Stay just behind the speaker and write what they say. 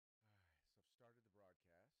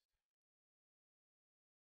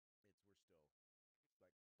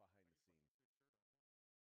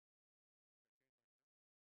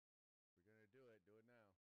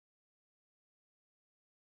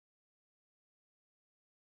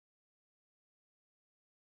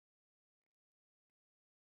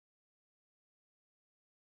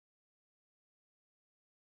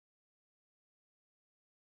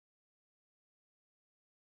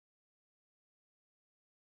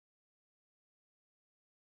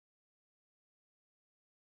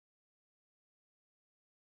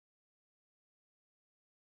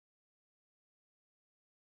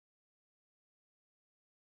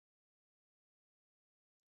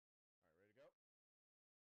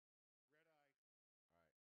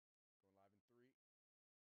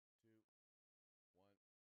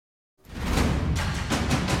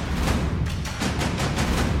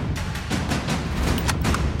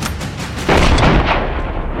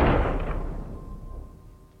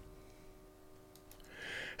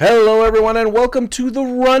Hello, everyone, and welcome to The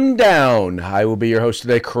Rundown. I will be your host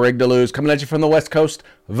today, Craig DeLuz, coming at you from the West Coast,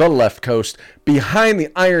 the left coast, behind the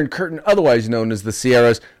Iron Curtain, otherwise known as the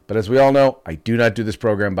Sierras. But as we all know, I do not do this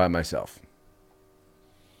program by myself.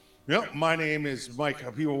 Yep, my name is Mike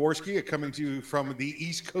Piwowarski, coming to you from the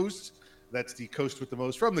East Coast. That's the coast with the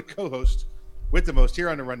most, from the co-host with the most, here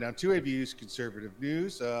on The Rundown. 2A Views, conservative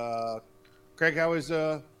news. Craig, how's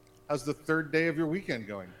the third day of your weekend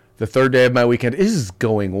going? The third day of my weekend is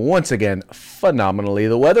going, once again, phenomenally.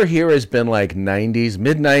 The weather here has been like 90s,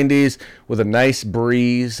 mid-90s, with a nice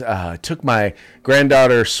breeze. Took my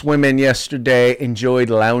granddaughter swimming yesterday,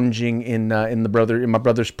 enjoyed lounging in my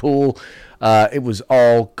brother's pool. It was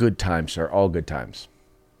all good times, sir, all good times.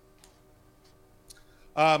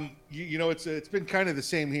 It's been kind of the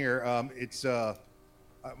same here.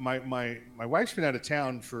 My wife's been out of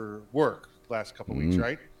town for work the last couple of weeks,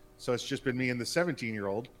 right? So it's just been me and the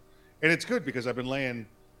 17-year-old. And it's good because I've been laying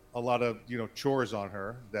a lot of, chores on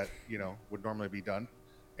her that, would normally be done.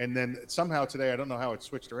 And then somehow today, I don't know how it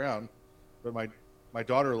switched around, but my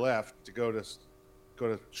daughter left to go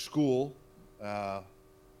to school,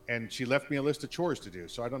 and she left me a list of chores to do.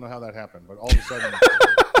 So I don't know how that happened, but all of a sudden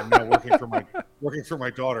I'm now working for my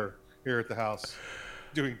daughter here at the house,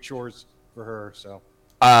 doing chores for her. So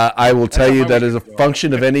I will tell you that is a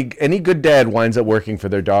function of any good dad winds up working for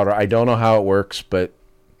their daughter. I don't know how it works, but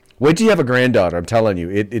wait till you have a granddaughter. I'm telling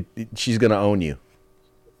you, she's going to own you.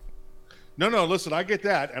 No, listen, I get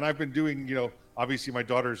that. And I've been doing, obviously my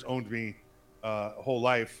daughter's owned me whole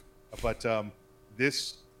life. But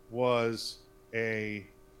this was a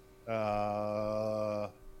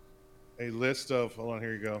list of, hold on,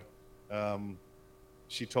 here you go.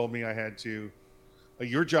 She told me I had to,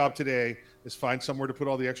 your job today is find somewhere to put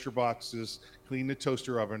all the extra boxes, clean the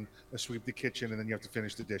toaster oven, sweep the kitchen, and then you have to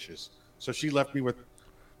finish the dishes. So she left me with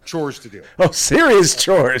chores to do. Oh, serious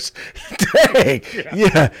chores. Dang.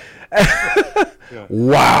 Yeah.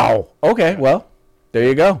 Wow. Okay, well, there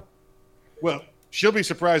you go. Well, she'll be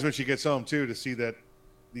surprised when she gets home, too, to see that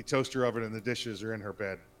the toaster oven and the dishes are in her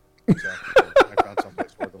bed. So I found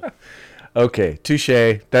someplace for them. Okay,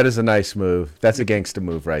 touche. That is a nice move. That's a gangster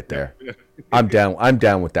move right there. I'm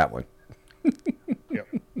down with that one. Yep.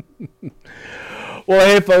 Well,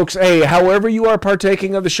 hey, folks. Hey, however you are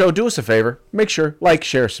partaking of the show, do us a favor. Make sure, like,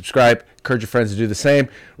 share, subscribe. Encourage your friends to do the same.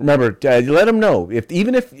 Remember, let them know.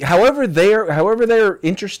 However they're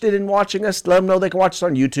interested in watching us, let them know they can watch us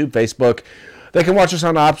on YouTube, Facebook. They can watch us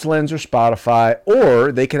on OpsLens or Spotify,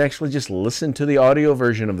 or they can actually just listen to the audio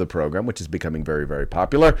version of the program, which is becoming very, very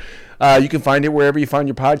popular. You can find it wherever you find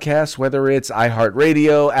your podcasts, whether it's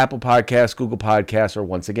iHeartRadio, Apple Podcasts, Google Podcasts, or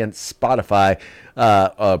once again, Spotify,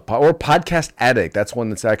 or Podcast Addict. That's one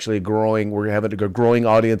that's actually growing. We're having a growing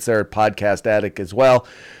audience there at Podcast Addict as well.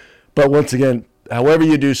 But once again, however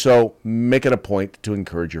you do so, make it a point to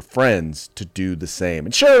encourage your friends to do the same.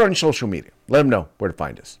 And share it on social media. Let them know where to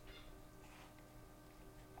find us.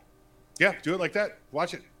 Yeah, do it like that.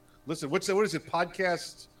 Watch it. Listen, what is it?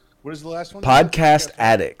 Podcast. What is the last one? Podcast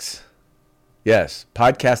Addicts. Yes,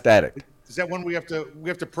 Podcast Addict. Is that one we have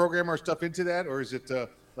to program our stuff into that, or is it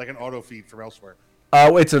like an auto feed from elsewhere?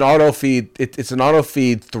 It's an auto feed. It's an auto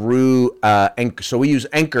feed through Anchor. So we use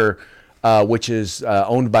Anchor, which is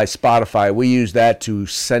owned by Spotify. We use that to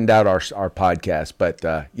send out our podcast.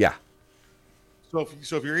 But yeah. So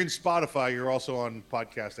if you're in Spotify, you're also on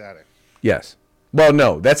Podcast Addict. Yes. Well,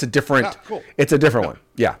 no, that's a different. Cool. It's a different one.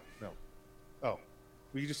 Yeah. No. Oh,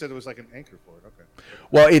 well, you just said it was like an Anchor for it. Okay.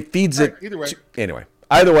 Well, it feeds it. Either way. Anyway,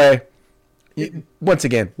 either way. Once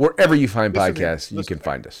again, wherever you find podcasts, you can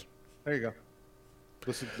find us. There you go.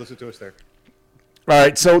 Listen to us there. All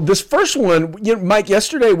right, so this first one, Mike,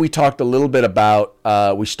 yesterday we talked a little bit about,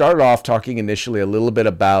 we started off talking initially a little bit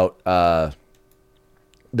about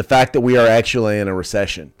the fact that we are actually in a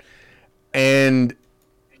recession. And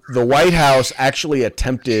the White House actually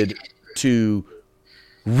attempted to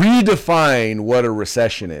redefine what a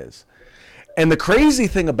recession is. And the crazy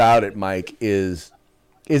thing about it, Mike, is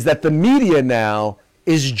that the media now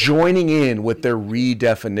is joining in with their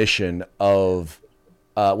redefinition of,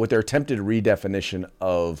 with their attempted redefinition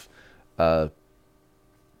of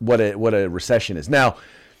what a recession is. Now,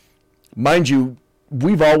 mind you,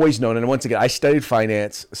 we've always known, and once again, I studied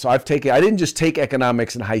finance, so I didn't just take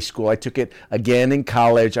economics in high school, I took it again in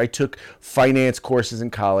college, I took finance courses in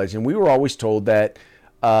college, and we were always told that,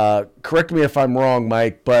 correct me if I'm wrong,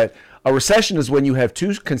 Mike, but a recession is when you have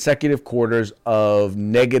 2 consecutive quarters of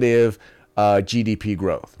negative GDP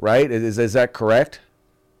growth, right? Is that correct?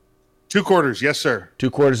 2 quarters, yes, sir. 2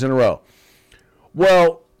 quarters in a row.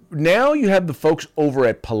 Well, now you have the folks over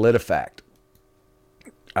at PolitiFact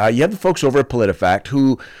You have the folks over at PolitiFact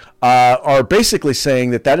who are basically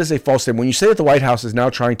saying that is a false statement. When you say that the White House is now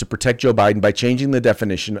trying to protect Joe Biden by changing the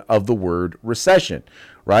definition of the word recession,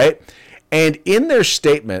 right? And in their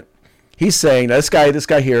statement, he's saying, now this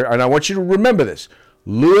guy here, and I want you to remember this,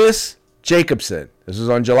 Louis Jacobson. This is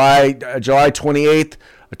on July 28th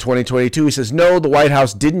of 2022. He says, no, the White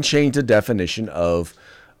House didn't change the definition of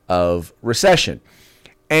recession.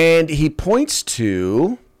 And he points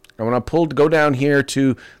to, I want to go down here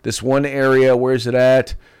to this one area. Where is it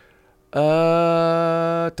at?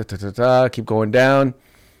 Keep going down.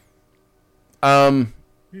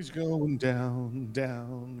 He's going down,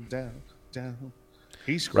 down, down, down.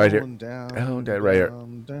 He's right going here. down, Right here.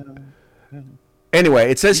 down. Anyway,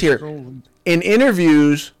 it says here, in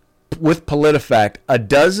interviews with PolitiFact, a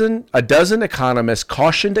dozen economists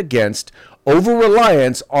cautioned against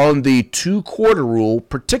over-reliance on the two-quarter rule,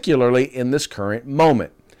 particularly in this current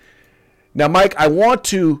moment. Now, Mike, I want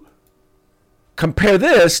to compare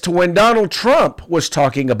this to when Donald Trump was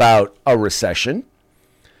talking about a recession.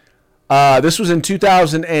 This was in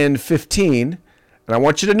 2015, and I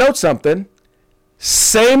want you to note something.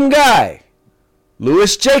 Same guy,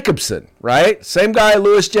 Louis Jacobson, right? Same guy,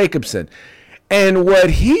 Louis Jacobson. And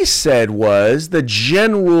what he said was the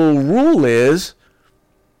general rule is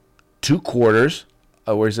 2 quarters.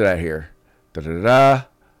 Where's it at here? Da-da-da-da.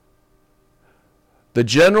 The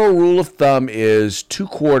general rule of thumb is 2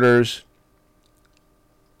 quarters.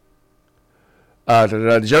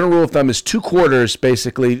 The general rule of thumb is 2 quarters,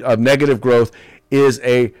 basically, of negative growth is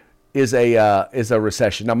a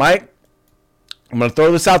recession. Now, Mike, I'm going to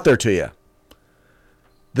throw this out there to you.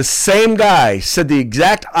 The same guy said the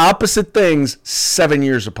exact opposite things 7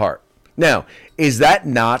 years apart. Now, is that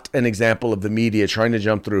not an example of the media trying to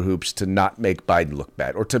jump through hoops to not make Biden look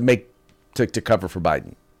bad, or to cover for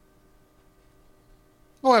Biden?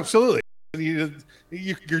 Oh, absolutely. They're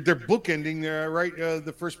bookending right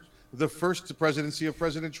the first presidency of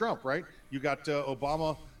President Trump, right? You got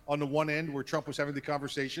Obama on the one end where Trump was having the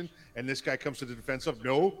conversation, and this guy comes to the defense of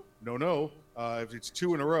no. If it's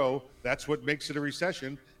 2 in a row, that's what makes it a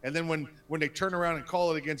recession. And then when they turn around and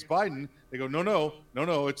call it against Biden, they go, no,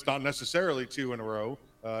 it's not necessarily 2 in a row.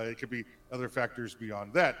 It could be other factors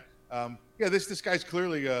beyond that. This guy's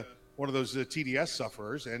clearly one of those TDS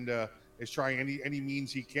sufferers, and is trying any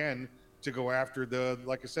means he can to go after the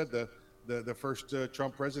first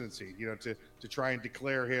Trump presidency, to try and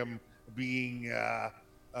declare him being,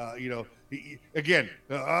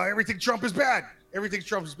 everything Trump is bad. Everything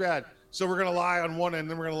Trump is bad. So we're going to lie on one end, and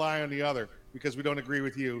then we're going to lie on the other because we don't agree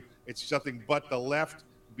with you. It's nothing but the left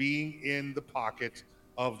being in the pocket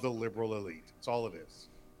of the liberal elite. That's all it is.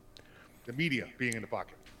 The media being in the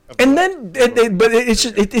pocket. And then, it's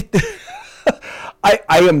just, I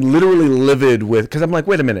am literally livid with, because I'm like,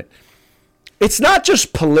 wait a minute. It's not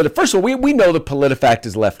just political. First of all, we know that PolitiFact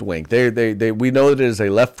is left wing. We know that it is a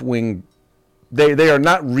left wing. They are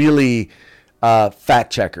not really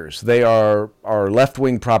fact checkers. They are left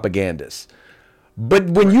wing propagandists. But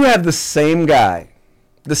when you have the same guy,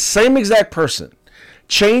 the same exact person,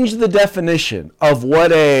 change the definition of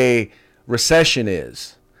what a recession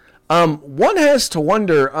is, one has to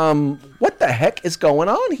wonder what the heck is going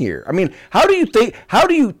on here. I mean, how do you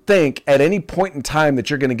think at any point in time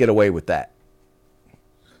that you're going to get away with that?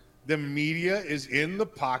 The media is in the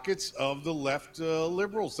pockets of the left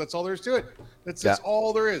liberals. That's all there is to it. That's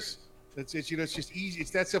all there is. It's just easy.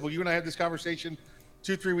 It's that simple. You and I had this conversation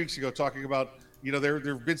 2-3 weeks ago talking about, there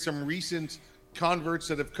have been some recent converts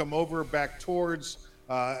that have come over back towards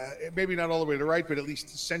maybe not all the way to the right, but at least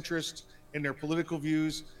centrist in their political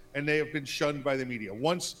views, and they have been shunned by the media.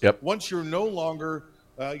 Once you're no longer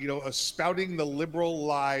spouting the liberal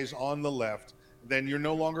lies on the left, then you're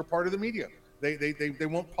no longer part of the media. They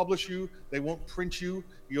won't publish you. They won't print you.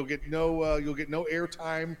 You'll get no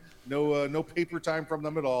airtime, no paper time from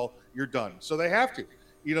them at all. You're done. So they have to.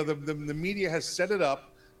 The media has set it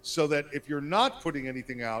up so that if you're not putting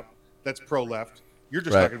anything out that's pro-left, you're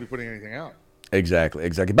just not going to be putting anything out. Exactly.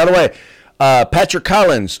 By the way, Patrick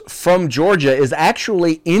Collins from Georgia is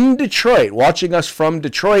actually in Detroit, watching us from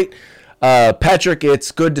Detroit. Patrick,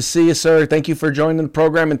 it's good to see you, sir. Thank you for joining the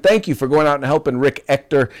program, and thank you for going out and helping Rick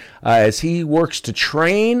Ector as he works to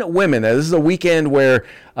train women. Now, this is a weekend where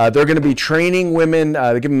they're going to be training women.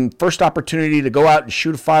 They give them first opportunity to go out and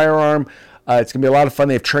shoot a firearm. It's going to be a lot of fun.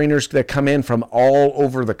 They have trainers that come in from all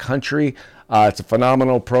over the country. It's a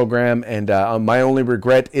phenomenal program, and my only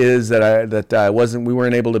regret is that we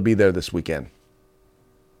weren't able to be there this weekend.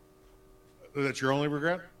 That's your only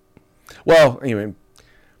regret? Well,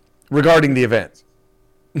 regarding the event.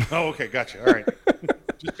 Oh, okay, gotcha. All right,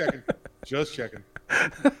 just checking.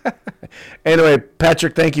 Anyway,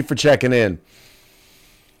 Patrick, thank you for checking in.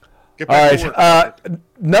 Get All back right. to work.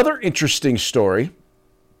 Another interesting story.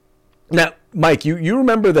 Now, Mike, you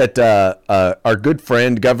remember that our good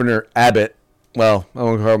friend, Governor Abbott, well, I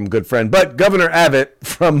won't call him good friend, but Governor Abbott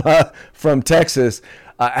from Texas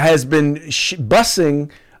has been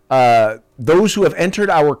busing those who have entered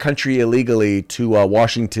our country illegally to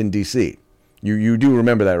Washington, D.C. You do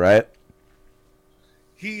remember that, right?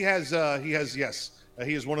 He has, yes.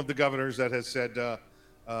 He is one of the governors that has said,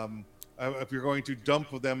 if you're going to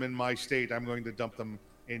dump them in my state, I'm going to dump them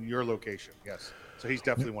in your location. Yes. So he's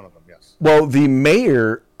definitely one of them. Yes. Well, the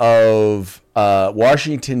mayor of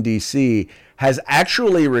Washington, D.C. has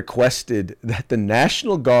actually requested that the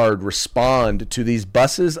National Guard respond to these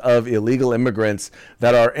buses of illegal immigrants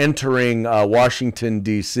that are entering Washington,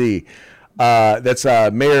 D.C. That's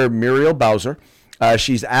Mayor Muriel Bowser.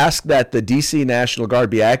 She's asked that the D.C. National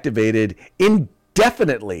Guard be activated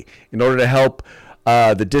indefinitely in order to help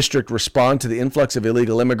the district respond to the influx of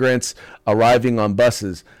illegal immigrants arriving on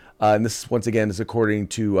buses. And this, once again, is according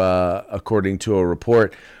to a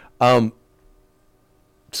report.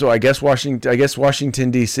 So I guess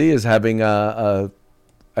Washington D.C. is having a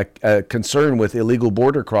concern with illegal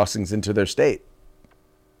border crossings into their state.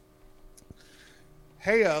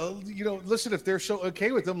 Hey, listen, if they're so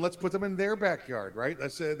okay with them, let's put them in their backyard, right?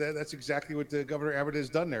 That's exactly what Governor Abbott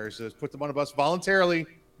has done there, is put them on a bus voluntarily,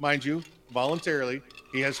 mind you, voluntarily.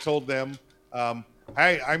 He has told them,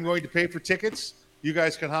 hey, I'm going to pay for tickets. You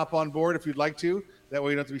guys can hop on board if you'd like to. That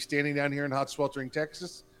way you don't have to be standing down here in hot, sweltering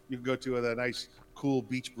Texas. You can go to a nice, cool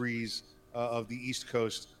beach breeze of the East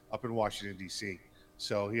Coast up in Washington, D.C.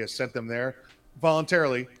 So he has sent them there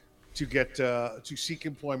voluntarily to get to seek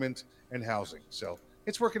employment and housing. So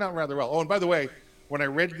it's working out rather well. Oh, and by the way, when I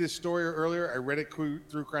read this story earlier, I read it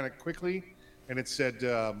through kind of quickly, and it said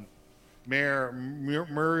Mayor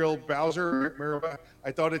Muriel Bowser.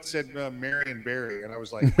 I thought it said Marion Barry, and I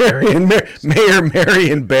was like, Mayor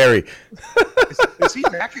Marion Barry. is he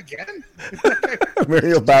back again?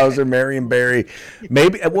 Muriel Bowser, Marion Barry.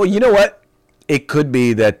 Maybe. Well, you know what? It could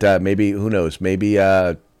be that maybe, who knows? Maybe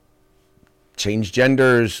change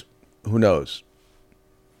genders. Who knows?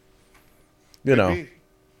 You know.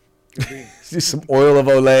 Could be. Some oil of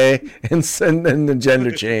Olay and the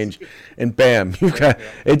gender change, and bam, you got.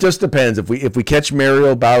 It just depends. If we catch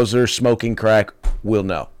Muriel Bowser smoking crack, we'll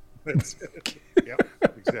know. Yep,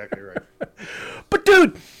 exactly right. But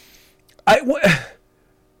dude,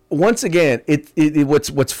 once again,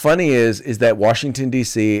 what's funny is that Washington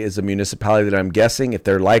D.C. is a municipality that I'm guessing, if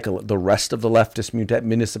they're like the rest of the leftist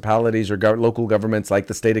municipalities or local governments like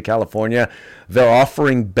the state of California, they're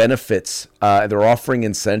offering benefits, they're offering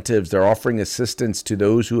incentives, they're offering assistance to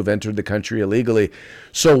those who have entered the country illegally.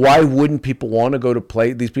 So why wouldn't people want to go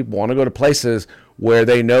to these people want to go to places where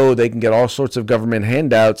they know they can get all sorts of government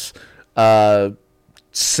handouts?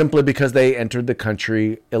 Simply because they entered the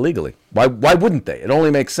country illegally. Why wouldn't they? It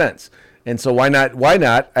only makes sense. And so why not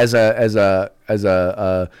as a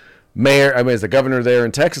mayor, as a governor there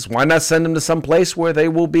in Texas, why not send them to some place where they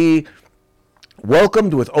will be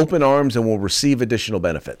welcomed with open arms and will receive additional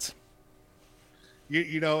benefits?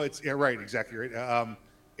 It's right, exactly right.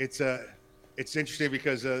 It's interesting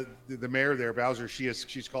because the mayor there, Bowser,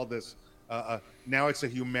 she's called this now it's a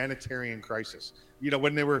humanitarian crisis.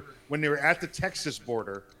 When they were at the Texas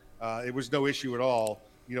border, it was no issue at all.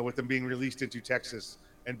 With them being released into Texas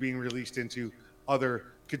and being released into other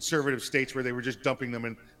conservative states where they were just dumping them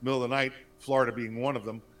in the middle of the night, Florida being one of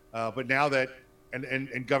them. But now that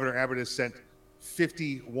and Governor Abbott has sent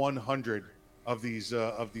 5,100 of these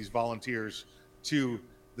volunteers to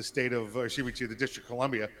the state of, to the District of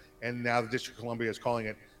Columbia, and now the District of Columbia is calling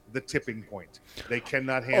it the tipping point. They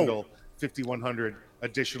cannot handle 5,100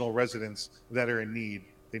 additional residents that are in need.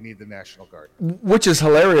 They need the National Guard. Which is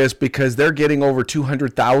hilarious because they're getting over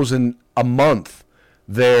 200,000 a month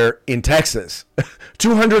there in Texas.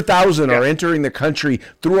 200,000 are entering the country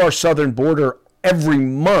through our southern border every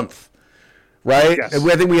month, right? Yes.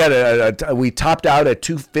 I think we had we topped out at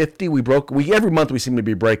 250. Every month we seem to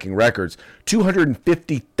be breaking records.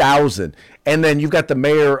 250,000, and then you've got the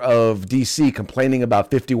mayor of D.C. complaining about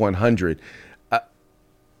 5,100.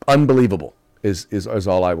 Unbelievable is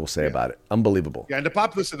all I will say about it. Unbelievable. Yeah, and the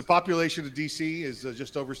population of DC is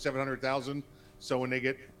just over 700,000. So when they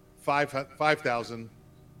get 5,000,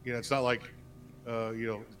 it's not like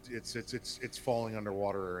it's falling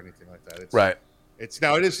underwater or anything like that. It's, right. It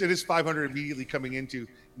is 500 immediately coming into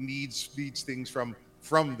needs things from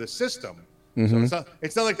the system. Mm-hmm. So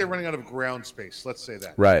it's not like they're running out of ground space. Let's say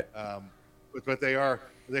that. Right. But they are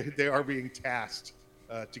being tasked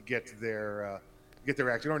to get their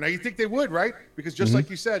act in order. Now you think they would, right? Because just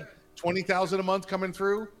like you said, 20,000 a month coming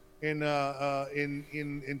through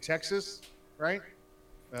in Texas, right?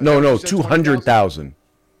 No, 200,000.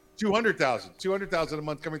 200,000 a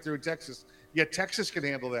month coming through in Texas. Yet Texas can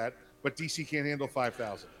handle that, but DC can't handle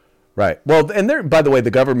 5,000. Right. Well, and they're, by the way, the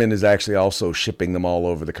government is actually also shipping them all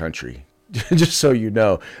over the country. Just so you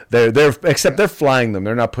know, they're except they're flying them.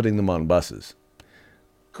 They're not putting them on buses.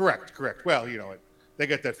 Correct. Well, they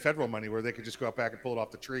got that federal money where they could just go out back and pull it off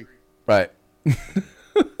the tree. Right.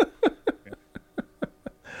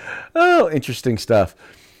 Oh, interesting stuff.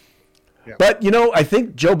 Yeah. But, I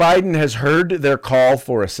think Joe Biden has heard their call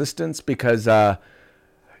for assistance because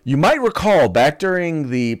you might recall back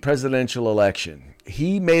during the presidential election,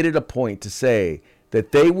 he made it a point to say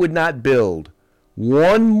that they would not build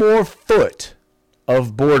one more foot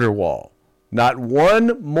of border wall. Not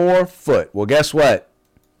one more foot. Well, guess what?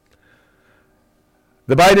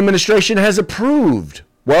 The Biden administration has approved,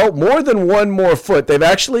 more than one more foot. They've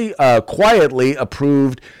actually quietly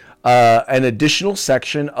approved an additional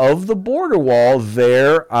section of the border wall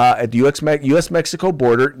there at the U.S.-Mexico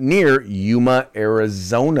border near Yuma,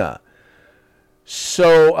 Arizona.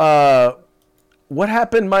 So what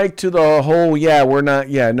happened, Mike, to the whole,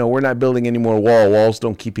 we're not building any more walls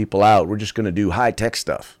don't keep people out. We're just going to do high-tech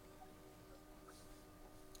stuff.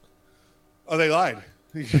 Oh, they lied.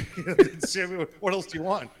 What else do you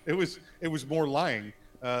want? It was more lying.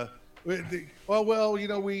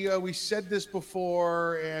 We said this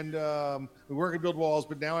before, and we weren't going to build walls,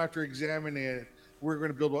 but now after examining it, we're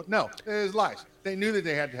going to build walls. No, it was lies. They knew that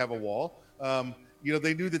they had to have a wall.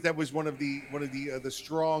 They knew that was one of the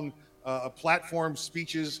strong platform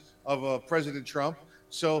speeches of President Trump.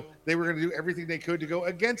 So they were going to do everything they could to go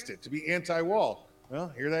against it, to be anti-wall.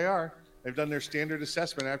 Well, here they are. They've done their standard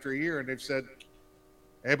assessment after a year, and they've said,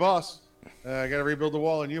 "Hey, boss, I got to rebuild the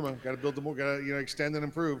wall in Yuma. Got to build the more. Got to extend and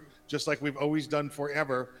improve, just like we've always done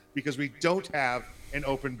forever, because we don't have an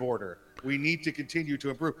open border. We need to continue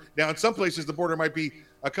to improve. Now, in some places, the border might be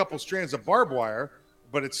a couple strands of barbed wire,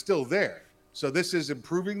 but it's still there. So this is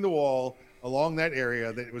improving the wall along that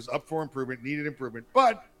area that was up for improvement, needed improvement.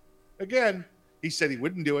 But again, he said he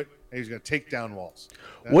wouldn't do it, and he's going to take down walls.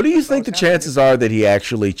 What do you think the chances are that he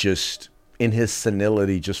actually just, in his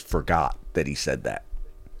senility, just forgot that he said that?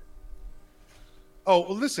 Oh,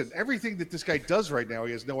 well, listen, everything that this guy does right now,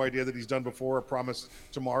 he has no idea that he's done before or promised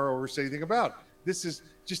tomorrow or say anything about. This is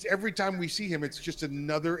just every time we see him, it's just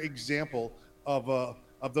another example of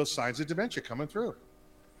those signs of dementia coming through.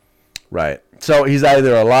 Right. So he's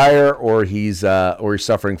either a liar or he's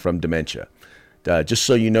suffering from dementia. Just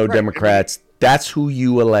so you know, right. Democrats, that's who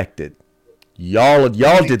you elected. Y'all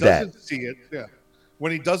did that. See it, yeah.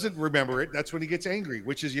 When he doesn't remember it, that's when he gets angry,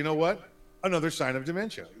 which is, you know what? Another sign of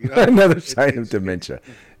dementia. Another sign of dementia.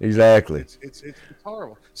 Exactly. It's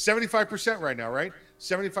horrible. 75% right now, right?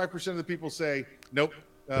 75% of the people say, nope,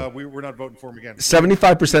 we're not voting for him again.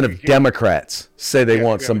 75% of Democrats say they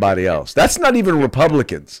want somebody else. That's not even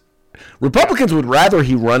Republicans. Republicans would rather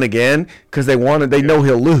he run again because they know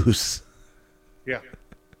he'll lose. Yeah.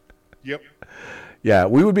 Yep. Yeah,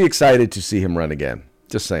 we would be excited to see him run again.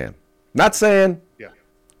 Just saying. Not saying. Yeah.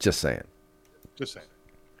 Just saying. Just saying.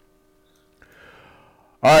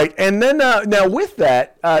 All right, and then now with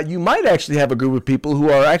that, you might actually have a group of people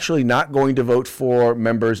who are actually not going to vote for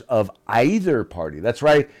members of either party. That's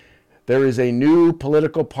right. There is a new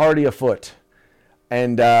political party afoot,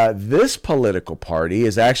 and this political party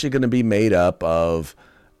is actually going to be made up of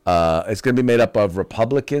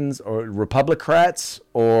Republicans or Republicrats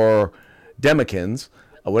or Democrats,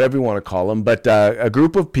 whatever you want to call them, but a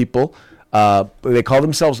group of people. They call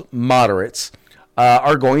themselves moderates.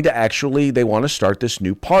 Are going to actually, they want to start this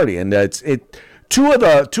new party, and two of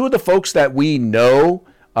the folks that we know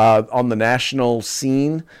on the national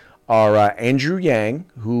scene are Andrew Yang,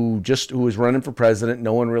 who was running for president.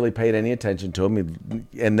 No one really paid any attention to him,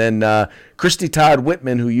 and then Christy Todd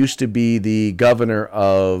Whitman, who used to be the governor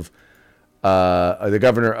of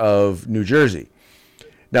New Jersey.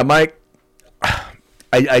 Now, Mike,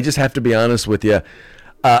 I just have to be honest with you.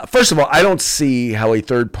 First of all, I don't see how a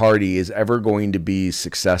third party is ever going to be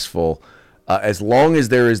successful as long as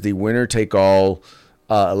there is the winner-take-all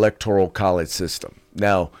electoral college system.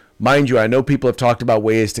 Now, mind you, I know people have talked about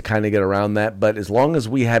ways to kind of get around that, but as long as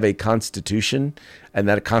we have a constitution and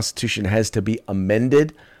that a constitution has to be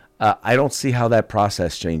amended, I don't see how that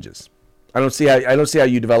process changes. I don't see how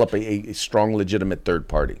you develop a strong, legitimate third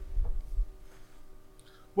party.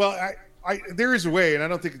 Well, there is a way, and I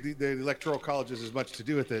don't think the electoral college has as much to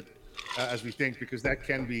do with it as we think, because that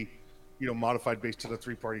can be, modified based on a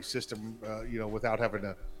three-party system, without having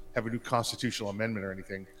to have a new constitutional amendment or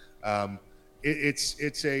anything. Remember,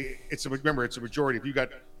 it's a majority. If you got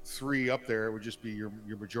three up there, it would just be your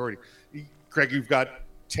majority. Craig, you've got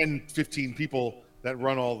 10, 15 people that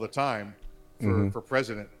run all the time for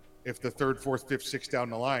president. If the third, fourth, fifth, sixth down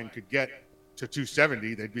the line could get to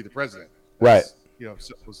 270, they'd be the president. That's, right.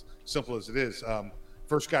 Simple as it is.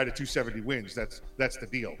 First guy to 270 wins. That's the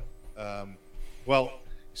deal. Well,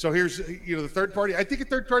 so here's the third party. I think a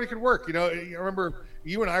third party could work. I remember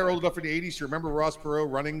you and I rolled up in the 80s. You remember Ross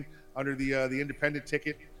Perot running under the independent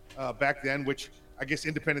ticket back then, which I guess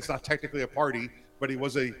independent's not technically a party, but he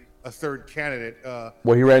was a third candidate.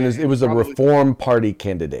 Well, he ran it was a Reform Party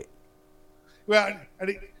candidate. Well,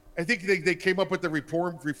 I think they came up with the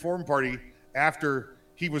Reform Party after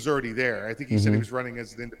he was already there. I think he said he was running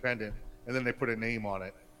as an independent, and then they put a name on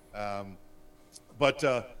it. But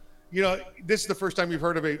this is the first time you've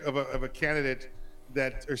heard of a candidate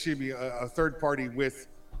a third party with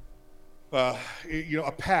a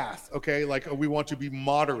path. Okay, like we want to be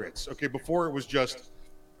moderates. Okay, before it was just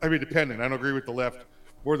I'm independent. I don't agree with the left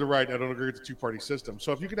or the right. I don't agree with the two-party system.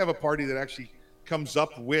 So if you can have a party that actually comes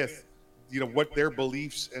up with what their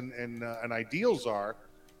beliefs and ideals are,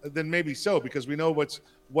 then maybe so, because we know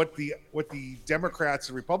what the Democrats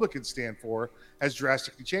and Republicans stand for has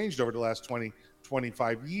drastically changed over the last 20,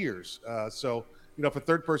 25 years. So if a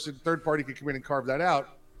third party could come in and carve that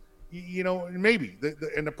out, maybe.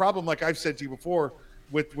 And the problem, like I've said to you before,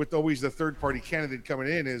 with always the third party candidate coming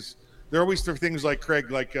in is they're always for things like,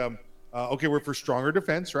 Craig, like okay, we're for stronger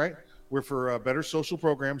defense, right? We're for better social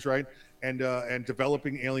programs, right? And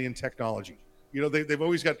developing alien technology. They've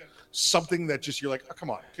always got something that just you're like, oh, come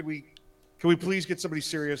on, can we please get somebody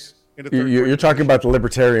serious? You're talking about the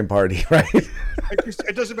Libertarian Party, right?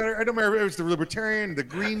 It doesn't matter. I don't matter if it's the Libertarian, the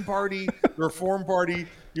Green Party, the Reform Party.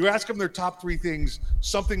 You ask them their top three things,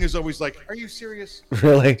 something is always like, are you serious?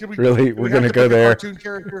 Really? Really? We're going to go there. Cartoon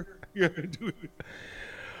character? Yeah.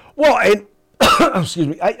 Well, and excuse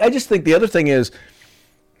me. I just think the other thing is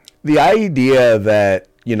the idea that,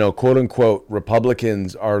 quote unquote,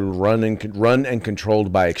 Republicans are run and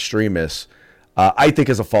controlled by extremists, I think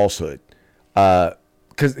is a falsehood.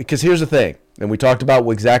 Because here's the thing, and we talked about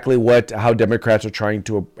exactly how Democrats are trying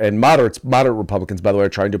to, and moderate Republicans, by the way, are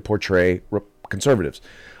trying to portray conservatives.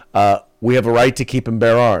 We have a right to keep and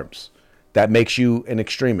bear arms. That makes you an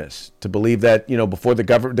extremist. To believe that, before the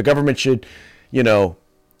government should,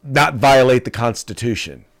 not violate the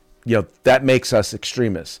Constitution. That makes us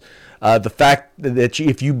extremists. The fact that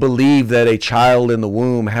if you believe that a child in the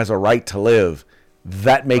womb has a right to live,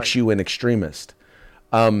 that makes you an extremist.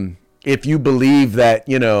 If you believe that,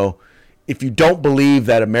 if you don't believe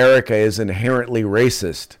that America is inherently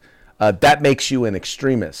racist, that makes you an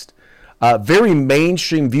extremist. Very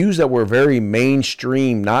mainstream views that were very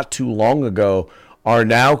mainstream not too long ago are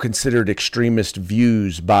now considered extremist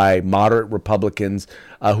views by moderate Republicans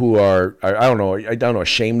who are I don't know,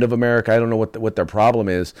 ashamed of America. I don't know what their problem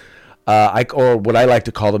is. Or what I like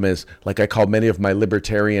to call them is, like I call many of my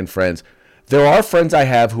libertarian friends. There are friends I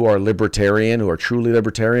have who are libertarian, who are truly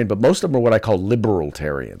libertarian, but most of them are what I call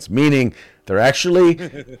liberalitarians, meaning they're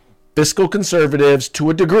actually fiscal conservatives to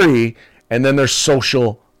a degree, and then they're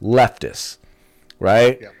social leftists,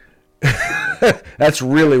 right? Yeah. That's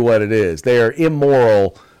really what it is. They are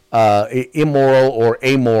immoral or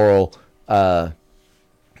amoral,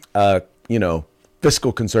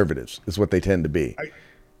 fiscal conservatives is what they tend to be.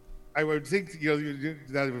 I would think, now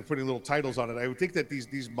that we're putting little titles on it, I would think that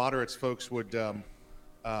these moderates folks would,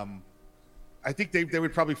 I think they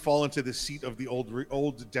would probably fall into the seat of the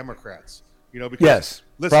old Democrats, because yes,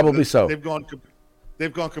 probably so.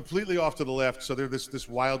 They've gone completely off to the left, so they're this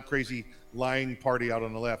wild, crazy, lying party out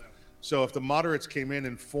on the left. So if the moderates came in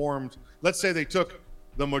and formed, let's say they took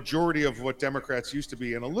the majority of what Democrats used to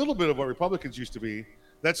be and a little bit of what Republicans used to be,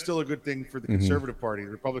 that's still a good thing for the conservative party, the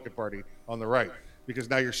Republican Party on the right. Because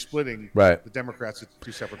now you're splitting the Democrats into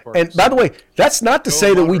two separate parties. And by the way, that's not to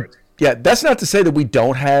say that's not to say that we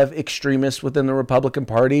don't have extremists within the Republican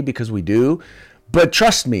Party, because we do. But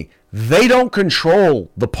trust me, they don't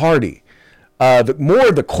control the party.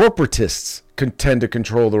 More the corporatists tend to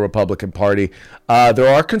control the Republican Party. There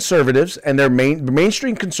are conservatives, and they're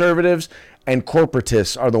mainstream conservatives and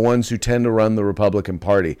corporatists are the ones who tend to run the Republican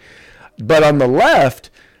Party. But on the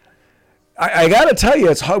left, I got to tell you,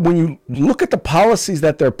 it's hard when you look at the policies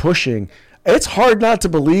that they're pushing. It's hard not to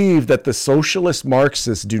believe that the socialist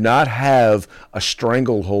Marxists do not have a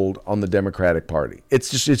stranglehold on the Democratic Party.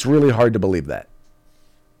 It's really hard to believe that.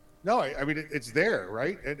 No, I mean, it's there,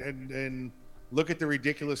 right? And look at the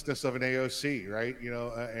ridiculousness of an AOC, right?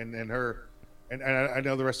 And her, and I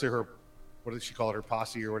know the rest of her, what did she call it? Her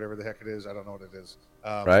posse or whatever the heck it is. I don't know what it is.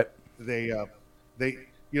 Right. They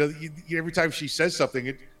every time she says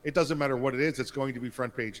something, it doesn't matter what it is, it's going to be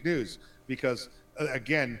front page news because,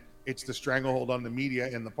 again, it's the stranglehold on the media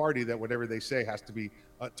and the party that whatever they say has to be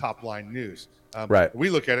top line news. Right. We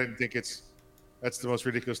look at it and think that's the most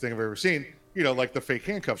ridiculous thing I've ever seen. Like the fake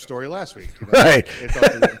handcuff story last week. Right.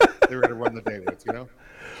 They were going to run the day with. So.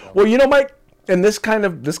 Well, Mike, and this kind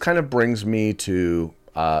of brings me to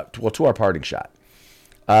our parting shot.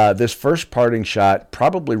 This first parting shot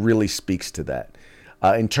probably really speaks to that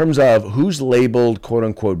in terms of who's labeled "quote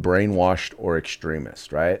unquote" brainwashed or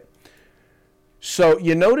extremist, right? So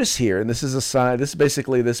you notice here, and this is a sign. This is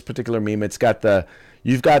basically this particular meme. You've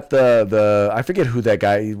got the I forget who that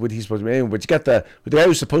guy, what he's supposed to be, but you got the guy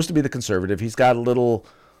who's supposed to be the conservative. He's got a little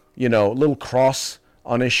cross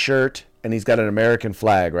on his shirt, and he's got an American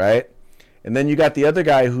flag, right? And then you got the other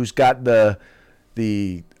guy who's got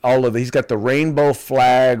he's got the rainbow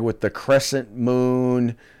flag with the crescent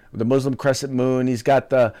moon, the Muslim crescent moon. He's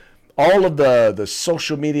got all of the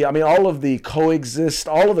social media. I mean, all of the coexist,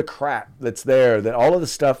 all of the crap that's there, that all of the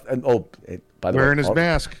stuff. And by the way, wearing his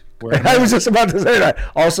mask. I was just about to say that.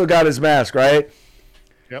 Also got his mask, right?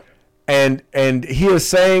 Yep. And he is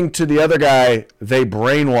saying to the other guy, "They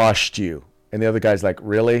brainwashed you," and the other guy's like,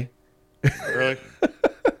 "Really? Really?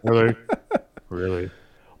 Really?"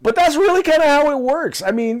 But that's really kind of how it works.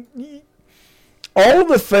 I mean, all of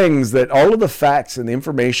the facts and the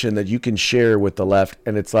information that you can share with the left,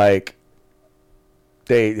 and it's like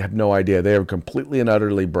they have no idea. They are completely and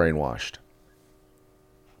utterly brainwashed.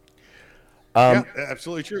 Yeah,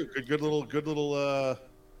 absolutely true. Good little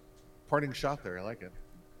parting shot there. I like it.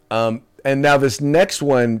 And now this next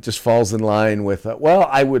one just falls in line with,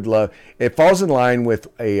 it falls in line with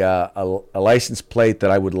a license plate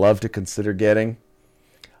that I would love to consider getting.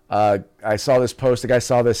 I saw this post. The guy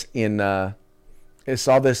saw this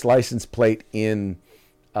this license plate in,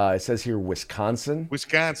 it says here, Wisconsin.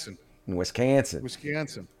 In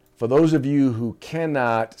Wisconsin. For those of you who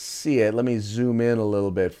cannot see it, let me zoom in a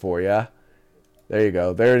little bit for you. There you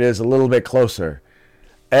go. There it is, a little bit closer.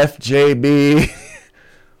 FJB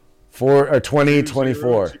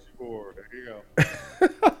 2024. There you go.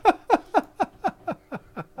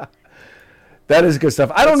 That is good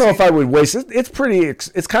stuff. I don't know if I would waste it.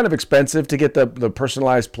 It's kind of expensive to get the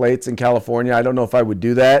personalized plates in California. I don't know if I would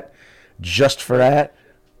do that just for that.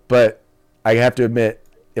 But I have to admit,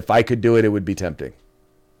 if I could do it, it would be tempting.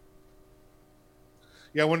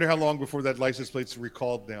 Yeah, I wonder how long before that license plate's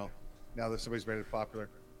recalled now that somebody's made it popular.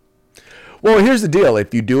 Well, here's the deal.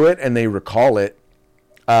 If you do it and they recall it,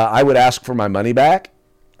 I would ask for my money back,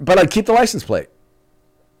 but I'd keep the license plate.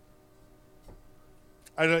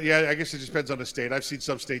 I guess it just depends on the state. I've seen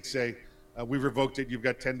some states say, we've revoked it. You've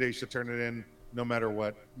got 10 days to turn it in no matter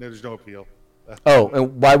what. There's no appeal.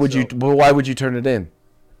 And why would you turn it in?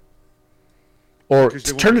 Or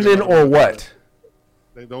turn it in or what?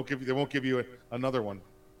 They won't give you another one.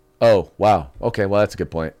 Oh, wow. Okay, well, that's a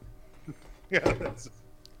good point. Yeah,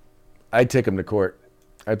 I'd take him to court.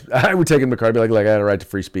 I would take him to court. I'd be like, I had a right to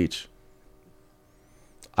free speech.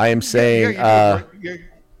 I am saying,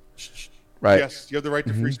 right. Yes, you have the right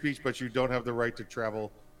to free speech, but you don't have the right to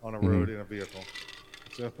travel on a road in a vehicle.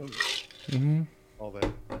 So, all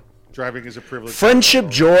that. Driving is a privilege. Friendship,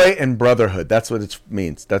 joy, and brotherhood. That's what it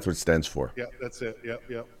means. That's what it stands for. Yeah, that's it.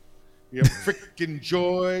 Yep. Yeah, freaking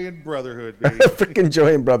joy and brotherhood, baby. Freaking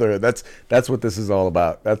joy and brotherhood. That's what this is all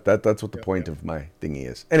about. That's what the point of my thingy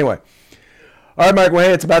is. Anyway. All right, Mark. Well,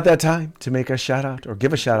 hey, it's about that time to make a shout out or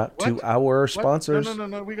give a shout out to our sponsors.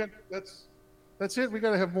 No. We got that's it. We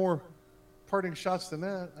got to have more parting shots than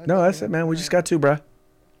that. That's it, man. We just got two, bruh.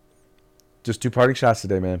 Just 2 parting shots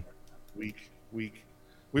today, man. Weak. We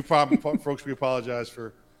probably, folks. We apologize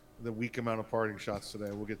for the weak amount of parting shots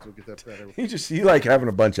today. We'll get that better. You like having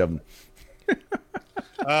a bunch of them.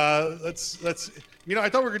 Let's. I thought we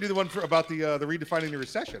were gonna do the one about the redefining the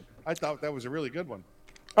recession. I thought that was a really good one.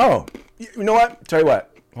 Oh, you know what? Tell you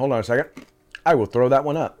what. Hold on a second. I will throw that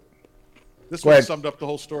one up. This one summed up the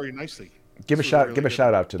whole story nicely. Give a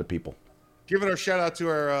shout out to the people. Giving our shout out to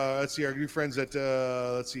our our new friends at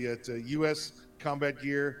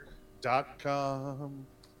uscombatgear.com.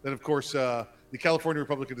 Then of course the California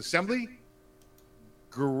Republican Assembly,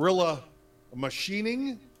 Guerrilla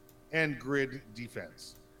Machining, and Grid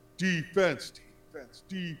Defense. Defense. Right?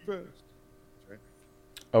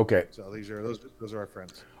 Okay. So those are our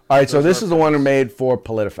friends. All right. So this is the one who made for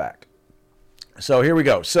PolitiFact. So here we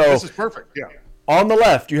go. So this is perfect. Yeah. On the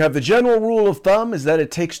left, you have the general rule of thumb is that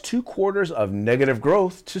it takes 2 quarters of negative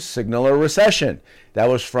growth to signal a recession. That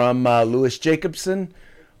was from Louis Jacobson,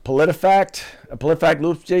 PolitiFact,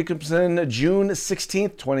 Louis Jacobson, June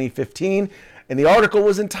 16th, 2015. And the article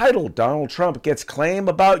was entitled, Donald Trump Gets Claim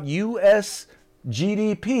About U.S.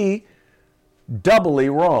 GDP doubly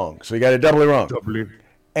wrong. So you got it doubly wrong. Doubly.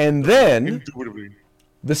 And then Indubitably.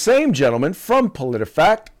 the same gentleman from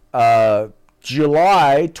PolitiFact,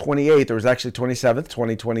 July 28th, or it was actually 27th,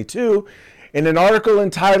 2022, in an article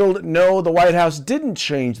entitled, "No, the White House Didn't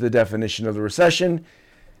Change the Definition of the Recession,"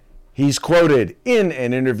 he's quoted in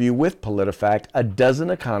an interview with PolitiFact, a dozen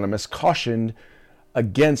economists cautioned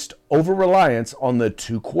against over-reliance on the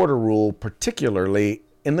two-quarter rule, particularly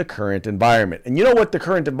in the current environment. And you know what the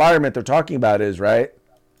current environment they're talking about is, right?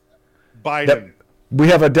 Biden. We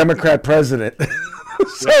have a Democrat president.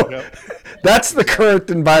 So Yep. that's the current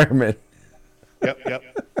environment. Yep.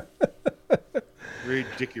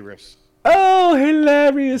 Ridiculous. Oh,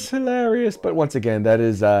 hilarious. But once again, that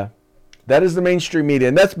is the mainstream media.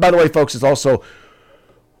 And that's, by the way, folks, is also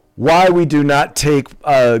why we do not take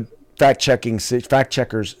fact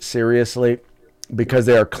checkers seriously, because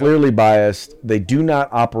they are clearly biased. They do not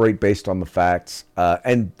operate based on the facts,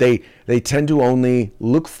 and they tend to only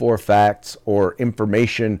look for facts or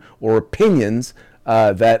information or opinions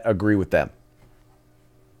that agree with them.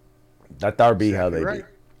 That would be how they do.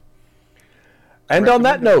 And on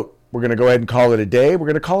that note, we're going to go ahead and call it a day. We're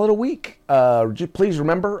going to call it a week. Please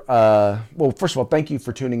remember, well, first of all, thank you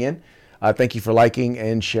for tuning in. Thank you for liking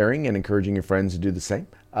and sharing and encouraging your friends to do the same.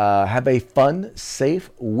 Have a fun,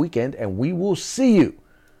 safe weekend, and we will see you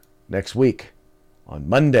next week on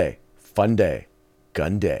Monday. Fun day.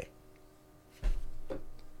 Gun day.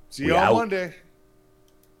 See you on Monday.